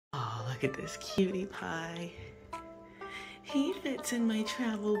Look at this cutie pie. He fits in my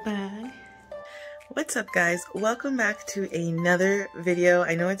travel bag. What's up, guys? Welcome back to another video.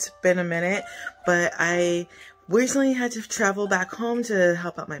 I know it's been a minute, but I recently had to travel back home to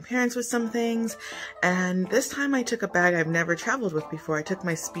help out my parents with some things, and this time I took a bag I've never traveled with before. I took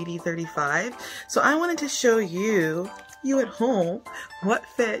my SPEEDY 35, so I wanted to show you at home what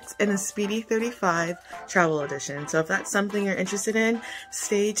fits in a SPEEDY 35 travel edition. So if that's something you're interested in,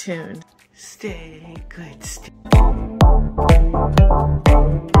 stay tuned. Stay good.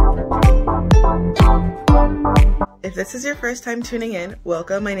 If this is your first time tuning in,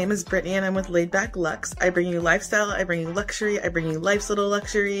 welcome. My name is Brittany and I'm with Laid Back Luxe. I bring you lifestyle, I bring you luxury, I bring you life's little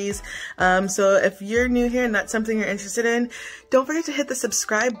luxuries. So if you're new here and that's something you're interested in, don't forget to hit the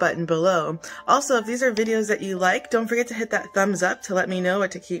subscribe button below. Also, if these are videos that you like, don't forget to hit that thumbs up to let me know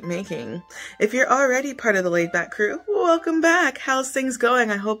what to keep making. If you're already part of the Laid Back crew, welcome back. How's things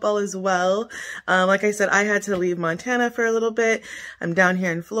going? I hope all is well. Like I said, I had to leave Montana for a little bit. I'm down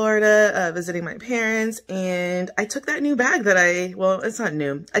here in Florida visiting my parents, and I took that new bag that well, it's not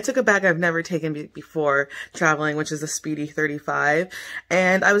new. I took a bag I've never taken before traveling, which is the SPEEDY 35.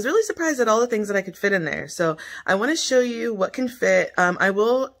 And I was really surprised at all the things that I could fit in there. So I want to show you what can fit. I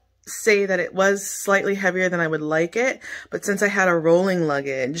will say that it was slightly heavier than I would like it, but since I had a rolling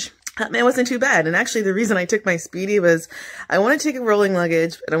luggage, it wasn't too bad. And actually the reason I took my SPEEDY was I wanted to take a rolling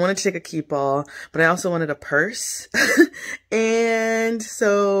luggage and I wanted to take a keep ball, but I also wanted a purse. And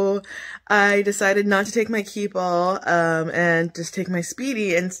so I decided not to take my keep ball and just take my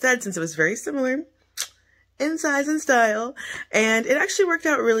SPEEDY instead, since it was very similar in size and style, and it actually worked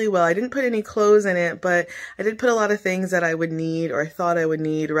out really well. I didn't put any clothes in it, but I did put a lot of things that I would need or thought I would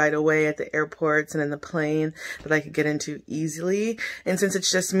need right away at the airports and in the plane that I could get into easily. And since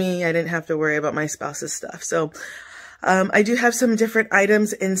it's just me, I didn't have to worry about my spouse's stuff. So I do have some different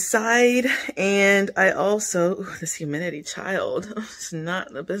items inside, and I also, this humidity, child, it's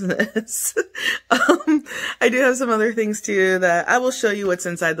not the business. I do have some other things too that I will show you what's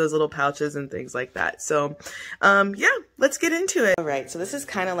inside those little pouches and things like that. So, yeah, let's get into it. All right, so this is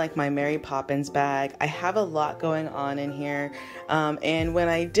kind of like my Mary Poppins bag. I have a lot going on in here, and when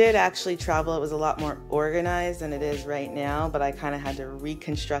I did actually travel, it was a lot more organized than it is right now, but I kind of had to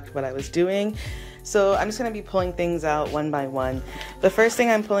reconstruct what I was doing. So I'm just going to be pulling things out one by one. The first thing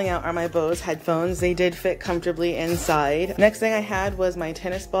I'm pulling out are my Bose headphones. They did fit comfortably inside. Next thing I had was my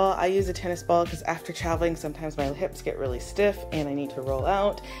tennis ball. I use a tennis ball because after traveling, sometimes my hips get really stiff and I need to roll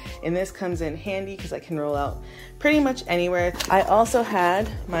out. And this comes in handy because I can roll out pretty much anywhere. I also had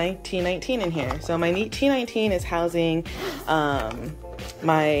my T19 in here. So my T19 is housing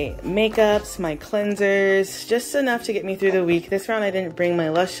my makeups, my cleansers, just enough to get me through the week. This round I didn't bring my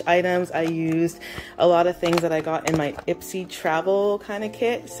Lush items. I used a lot of things that I got in my Ipsy travel kind of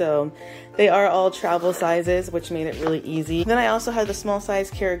kit, so they are all travel sizes, which made it really easy. Then I also had the small size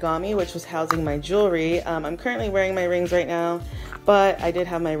Kirigami, which was housing my jewelry. I'm currently wearing my rings right now, but I did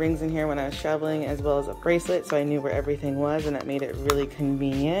have my rings in here when I was traveling, as well as a bracelet, so I knew where everything was, and that made it really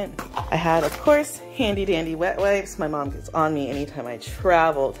convenient. I had, of course, handy dandy wet wipes. My mom gets on me anytime I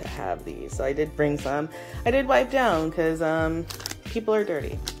travel to have these, so I did bring some. I did wipe down because people are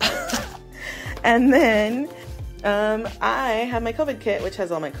dirty. And then I have my COVID kit, which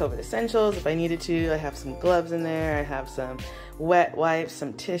has all my COVID essentials if I needed to. I have some gloves in there. I have some wet wipes,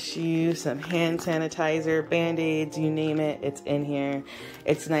 some tissue, some hand sanitizer, band-aids, you name it, it's in here.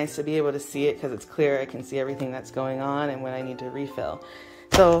 It's nice to be able to see it because it's clear. I can see everything that's going on and when I need to refill.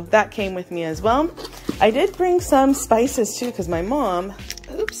 So that came with me as well. I did bring some spices too because my mom,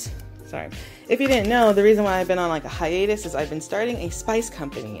 oops, sorry. If you didn't know, the reason why I've been on like a hiatus is I've been starting a spice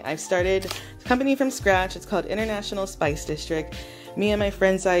company. I've started a company from scratch. It's called International Spice District. Me and my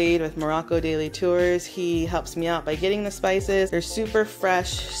friend Saeed with Morocco Daily Tours, he helps me out by getting the spices. They're super fresh,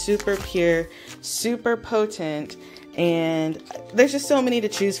 super pure, super potent, and there's just so many to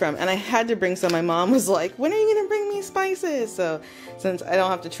choose from. And I had to bring some. My mom was like, when are you gonna bring me spices? So since I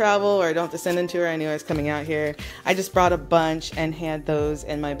don't have to travel or I don't have to send them to her, I knew I was coming out here, I just brought a bunch and had those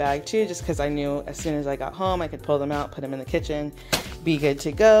in my bag too, just because I knew as soon as I got home I could pull them out, put them in the kitchen, be good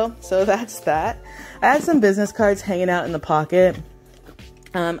to go. So that's that. I had some business cards hanging out in the pocket.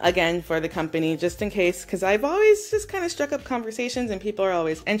 Again, for the company, just in case, because I've always just kind of struck up conversations and people are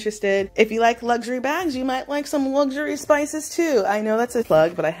always interested. If you like luxury bags, you might like some luxury spices too. I know that's a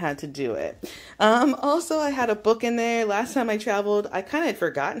plug, but I had to do it. Also, I had a book in there. Last time I traveled, I kind of had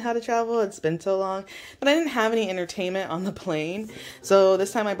forgotten how to travel. It's been so long, but I didn't have any entertainment on the plane. So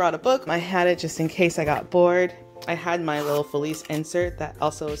this time I brought a book. I had it just in case I got bored. I had my little Felice insert that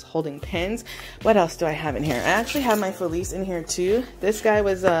also is holding pins. What else do I have in here? I actually have my Felice in here too. This guy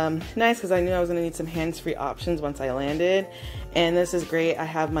was nice because I knew I was gonna need some hands-free options once I landed. And this is great. I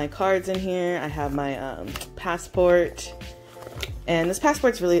have my cards in here. I have my passport. And this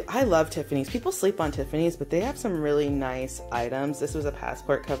passport's really, I love Tiffany's. People sleep on Tiffany's, but they have some really nice items. This was a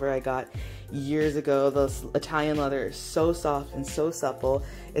passport cover I got years ago. The Italian leather is so soft and so supple.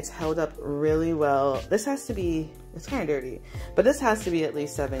 It's held up really well. This has to be, it's kind of dirty, but this has to be at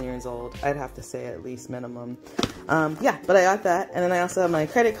least 7 years old. I'd have to say at least minimum. Yeah, but I got that. And then I also have my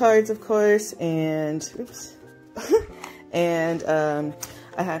credit cards, of course, and, oops. And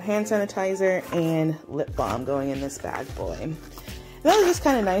I had hand sanitizer and lip balm going in this bag boy. That was just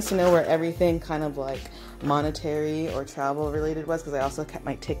kind of nice to know where everything kind of like monetary or travel related was, because I also kept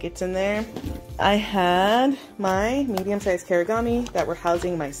my tickets in there. I had my medium-sized Karigami that were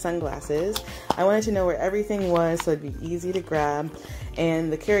housing my sunglasses. I wanted to know where everything was so it'd be easy to grab,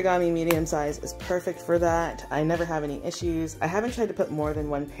 and the Karigami medium size is perfect for that. I never have any issues. I haven't tried to put more than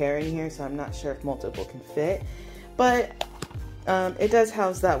one pair in here, so I'm not sure if multiple can fit, but it does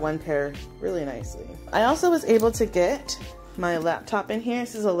house that one pair really nicely. I also was able to get my laptop in here.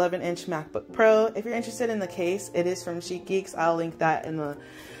 This is an 11-inch MacBook Pro. If you're interested in the case, it is from Chic Geeks. I'll link that in the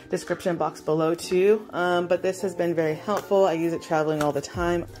description box below too. But this has been very helpful. I use it traveling all the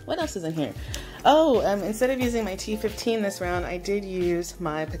time. What else is in here? Oh, instead of using my T15 this round, I did use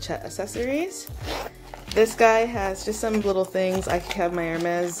my Pochette accessories. This guy has just some little things. I have my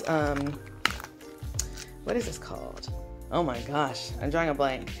Hermes, what is this called? Oh my gosh, I'm drawing a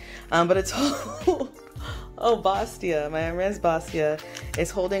blank. But it's oh, Bastia. My Hermes Bastia is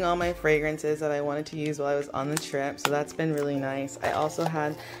holding all my fragrances that I wanted to use while I was on the trip, so that's been really nice. I also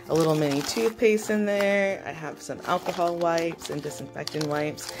had a little mini toothpaste in there. I have some alcohol wipes and disinfectant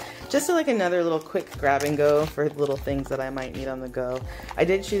wipes. Just like another little quick grab and go for little things that I might need on the go. I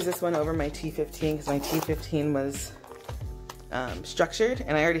did choose this one over my T15 because my T15 was structured,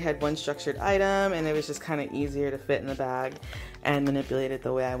 and I already had one structured item, and it was just kind of easier to fit in the bag and manipulate it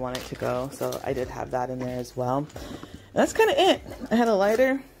the way I want it to go. So I did have that in there as well. That's kind of it. I had a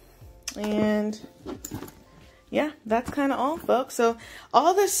lighter, and yeah, that's kind of all, folks. So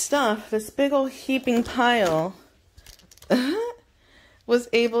all this stuff, this big old heaping pile was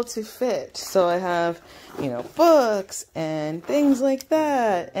able to fit. So I have, you know, books and things like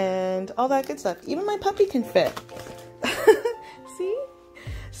that and all that good stuff. Even my puppy can fit. See?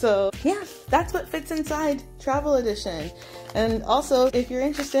 So yeah, that's what fits inside Travel Edition. And also, if you're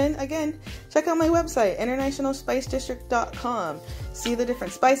interested, again, check out my website, internationalspicedistrict.com. See the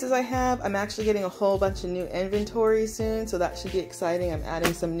different spices I have. I'm actually getting a whole bunch of new inventory soon, so that should be exciting. I'm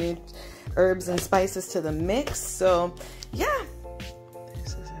adding some new herbs and spices to the mix. So yeah,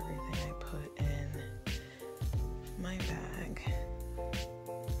 this is everything I put in my bag.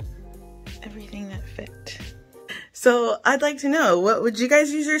 Everything that fit. So I'd like to know, what would you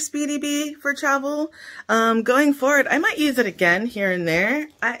guys use your Speedy be for travel? Going forward, I might use it again here and there.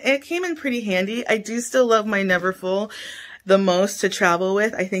 It came in pretty handy. I do still love my Neverfull the most to travel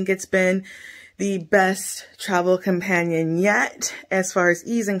with. I think it's been the best travel companion yet as far as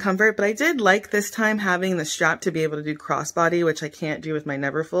ease and comfort, but I did like this time having the strap to be able to do crossbody, which I can't do with my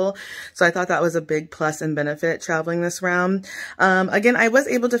Neverfull. So I thought that was a big plus and benefit traveling this round. Again, I was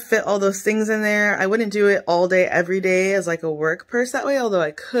able to fit all those things in there. I wouldn't do it all day, every day as like a work purse that way, although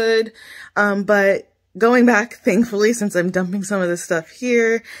I could. But going back, thankfully, since I'm dumping some of this stuff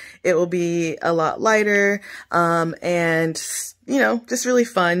here, it will be a lot lighter, and you know, just really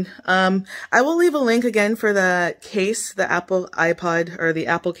fun. I will leave a link again for the case, the Apple iPod, or the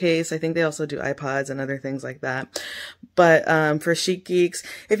Apple case. I think they also do iPods and other things like that. But for Chic Geeks,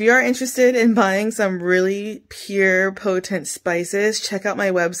 if you are interested in buying some really pure, potent spices, check out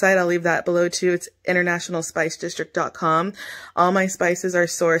my website. I'll leave that below too. It's internationalspicedistrict.com. All my spices are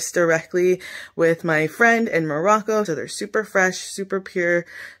sourced directly with my friend in Morocco, so they're super fresh, super pure,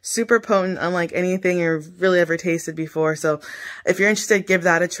 super potent, unlike anything you've really ever tasted before. So if you're interested, give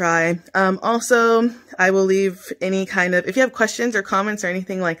that a try. Also, I will leave any kind of, if you have questions or comments or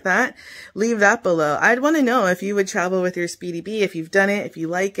anything like that, leave that below. I'd want to know if you would travel with your Speedy Bee, if you've done it, if you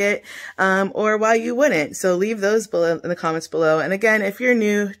like it, or why you wouldn't. So leave those below in the comments below. And again, if you're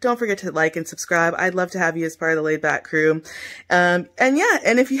new, don't forget to like and subscribe. I'd love to have you as part of the Laid Back crew. And yeah,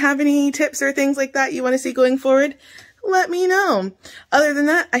 and if you have any tips or things like that you want to see going forward, let me know. Other than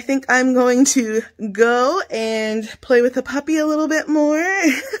that, I think I'm going to go and play with the puppy a little bit more.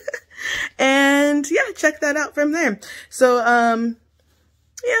 And yeah, check that out from there. So,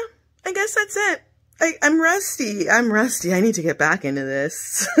 yeah, I guess that's it. I'm rusty. I'm rusty. I need to get back into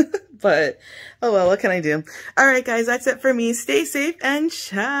this. But, oh well, what can I do? Alright guys, that's it for me. Stay safe and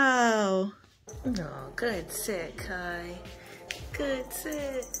ciao. Oh, good sit, Kai. Good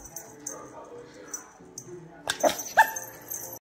sit.